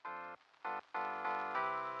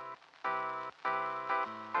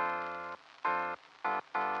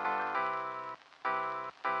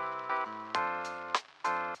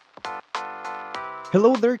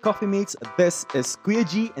Hello there, coffee mates. This is Kuya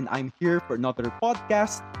Jie, and I'm here for another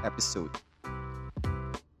podcast episode.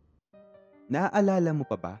 Naaalala mo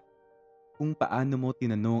pa ba kung paano mo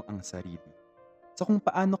tinanong ang sarili sa kung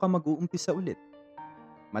paano ka mag-uumpisa ulit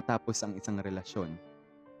matapos ang isang relasyon,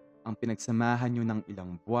 ang pinagsamahan nyo ng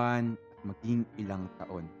ilang buwan at maging ilang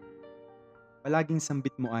taon? Palaging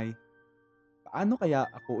sambit mo ay, paano kaya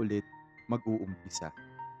ako ulit mag-uumpisa?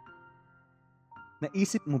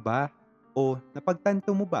 Naisip mo ba o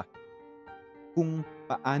napagtanto mo ba kung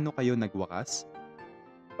paano kayo nagwakas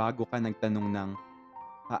bago ka nagtanong ng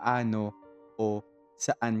paano o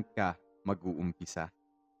saan ka mag-uumpisa?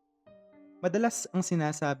 Madalas ang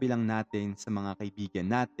sinasabi lang natin sa mga kaibigan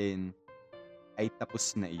natin ay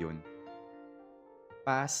tapos na iyon.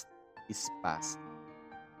 Past is past.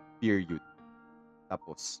 Period.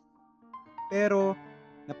 Tapos. Pero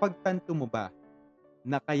napagtanto mo ba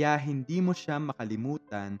na kaya hindi mo siya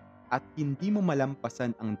makalimutan at hindi mo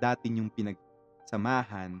malampasan ang dati niyong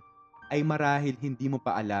pinagsamahan ay marahil hindi mo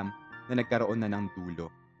pa alam na nagkaroon na ng dulo,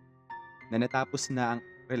 na natapos na ang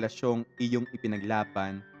relasyong iyong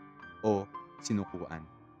ipinaglaban o sinukuan.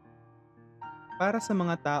 Para sa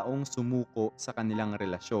mga taong sumuko sa kanilang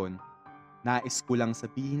relasyon, nais ko lang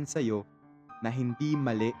sabihin sa iyo na hindi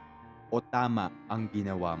mali o tama ang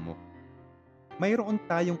ginawa mo. Mayroon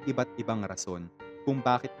tayong iba't ibang rason kung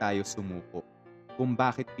bakit tayo sumuko, kung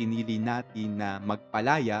bakit pinili natin na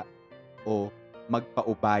magpalaya o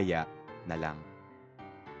magpaubaya na lang.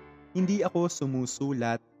 Hindi ako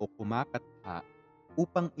sumusulat o kumakatha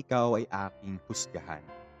upang ikaw ay aking husgahan.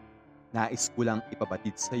 Nais ko lang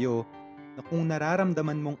ipabatid sa iyo na kung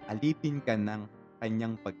nararamdaman mong alipin ka ng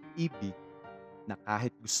kanyang pag-ibig, na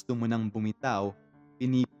kahit gusto mo nang bumitaw,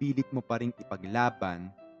 pinipilit mo pa ring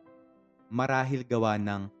ipaglaban, marahil gawa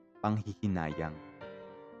ng panghihinayang.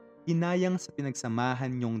 Hinayang sa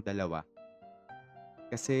pinagsamahan niyong dalawa.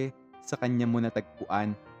 Kasi sa kanya mo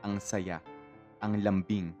natagpuan ang saya, ang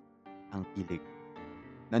lambing, ang kilig,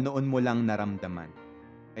 na noon mo lang naramdaman,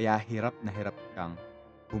 kaya hirap na hirap kang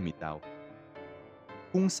bumitaw.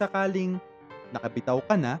 Kung sakaling nakabitaw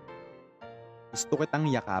ka na, gusto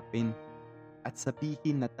kitang yakapin at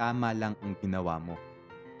sabihin na tama lang ang ginawa mo.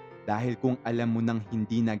 Dahil kung alam mo nang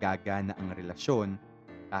hindi nagagana ang relasyon,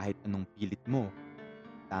 kahit anong pilit mo,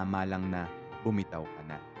 tama lang na bumitaw ka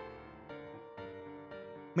na.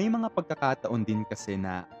 May mga pagkakataon din kasi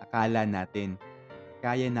na akala natin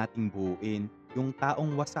kaya nating buuin yung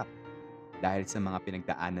taong wasak dahil sa mga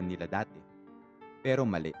pinagdaanan nila dati. Pero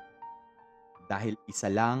mali. Dahil isa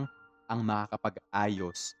lang ang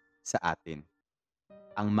makakapag-ayos sa atin.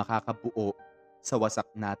 Ang makakabuo sa wasak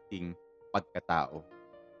nating pagkatao.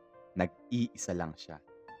 Nag-iisa lang siya.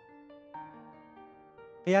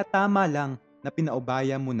 Kaya tama lang na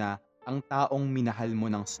pinaubaya mo na ang taong minahal mo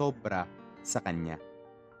ng sobra sa kanya.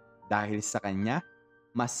 Dahil sa kanya,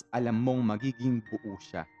 mas alam mong magiging buo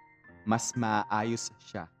siya. Mas maaayos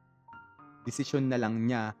siya. Desisyon na lang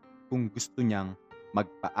niya kung gusto niyang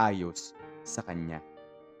magpaayos sa kanya.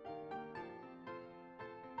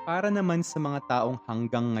 Para naman sa mga taong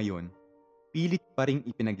hanggang ngayon, pilit pa ring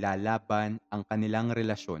ipinaglalaban ang kanilang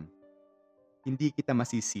relasyon, hindi kita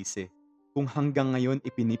masisisi kung hanggang ngayon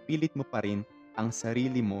ipinipilit mo pa rin ang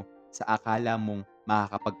sarili mo sa akala mong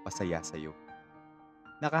makakapagpasaya sa'yo.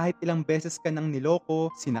 Na kahit ilang beses ka nang niloko,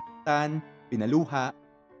 sinaktan, pinaluha,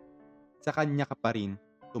 sa kanya ka pa rin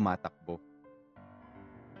tumatakbo.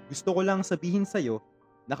 Gusto ko lang sabihin sa'yo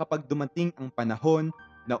na kapag dumating ang panahon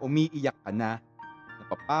na umiiyak ka na,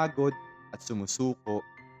 napapagod at sumusuko,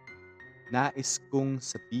 nais kong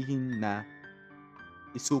sabihin na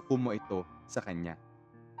isuko mo ito sa kanya.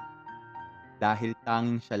 Dahil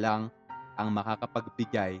tanging siya lang ang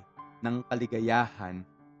makakapagbigay ng kaligayahan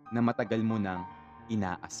na matagal mo nang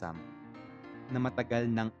inaasam, na matagal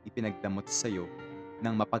nang ipinagdamot sa iyo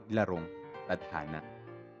ng mapaglarong tadhana.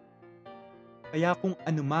 Kaya kung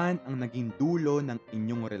anuman ang naging dulo ng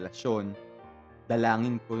inyong relasyon,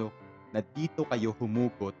 dalangin ko na dito kayo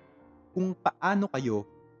humugot kung paano kayo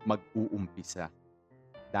mag-uumpisa.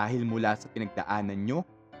 Dahil mula sa pinagdaanan nyo,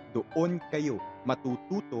 doon kayo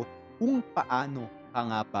matututo kung paano ka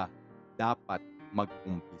nga ba dapat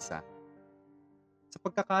mag-umpisa. Sa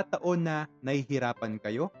pagkakataon na nahihirapan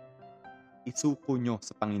kayo, isuko nyo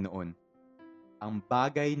sa Panginoon ang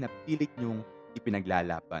bagay na pilit nyong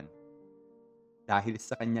ipinaglalaban. Dahil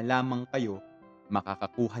sa Kanya lamang kayo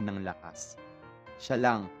makakakuha ng lakas. Siya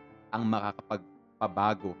lang ang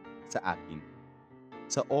makakapagpabago sa atin.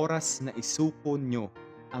 Sa oras na isuko nyo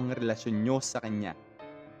ang relasyon nyo sa Kanya,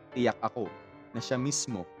 tiyak ako na siya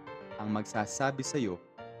mismo ang magsasabi sa iyo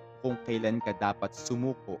kung kailan ka dapat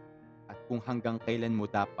sumuko at kung hanggang kailan mo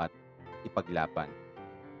dapat ipaglaban.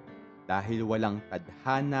 Dahil walang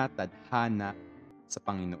tadhana sa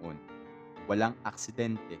Panginoon. Walang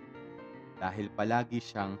aksidente dahil palagi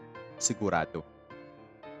siyang sigurado.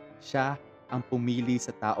 Siya ang pumili sa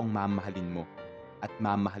taong mamahalin mo at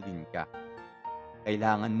mamahalin ka.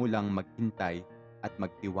 Kailangan mo lang maghintay at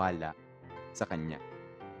magtiwala sa Kanya.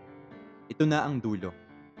 Ito na ang dulo.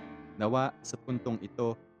 Nawa sa puntong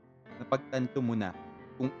ito, napagtanto mo na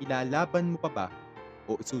kung ilalaban mo pa ba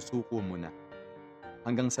o isusuko mo na.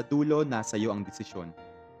 Hanggang sa dulo, nasa iyo ang desisyon.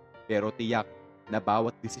 Pero tiyak na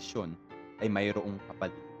bawat desisyon ay mayroong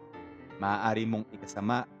kapalit. Maaari mong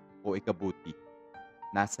ikasama o ikabuti.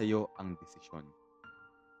 Nasa iyo ang desisyon.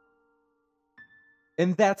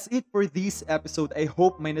 And that's it for this episode. I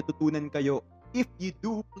hope may natutunan kayo. If you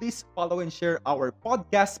do, please follow and share our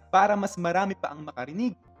podcast para mas marami pa ang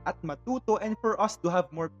makarinig at matuto and for us to have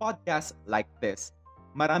more podcasts like this.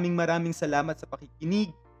 Maraming salamat sa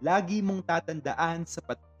pakikinig. Lagi mong tatandaan,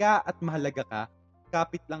 sapat ka at mahalaga ka.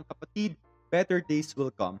 Kapit lang kapatid, better days will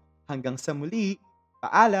come. Hanggang sa muli,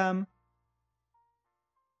 paalam!